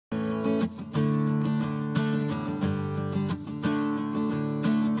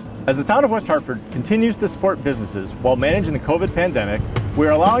As the town of West Hartford continues to support businesses while managing the COVID pandemic, we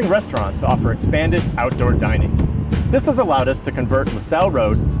are allowing restaurants to offer expanded outdoor dining. This has allowed us to convert LaSalle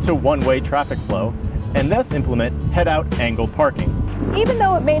Road to one-way traffic flow and thus implement head-out angled parking. Even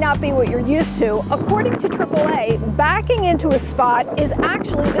though it may not be what you're used to, according to AAA, backing into a spot is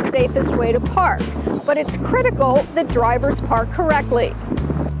actually the safest way to park. But it's critical that drivers park correctly.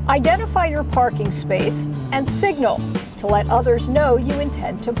 Identify your parking space and signal to let others know you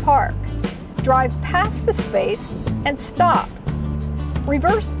intend to park. Drive past the space and stop.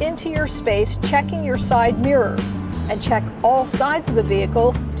 Reverse into your space, checking your side mirrors, and check all sides of the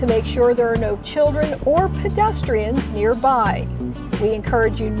vehicle to make sure there are no children or pedestrians nearby. We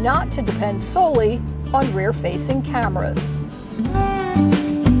encourage you not to depend solely on rear-facing cameras.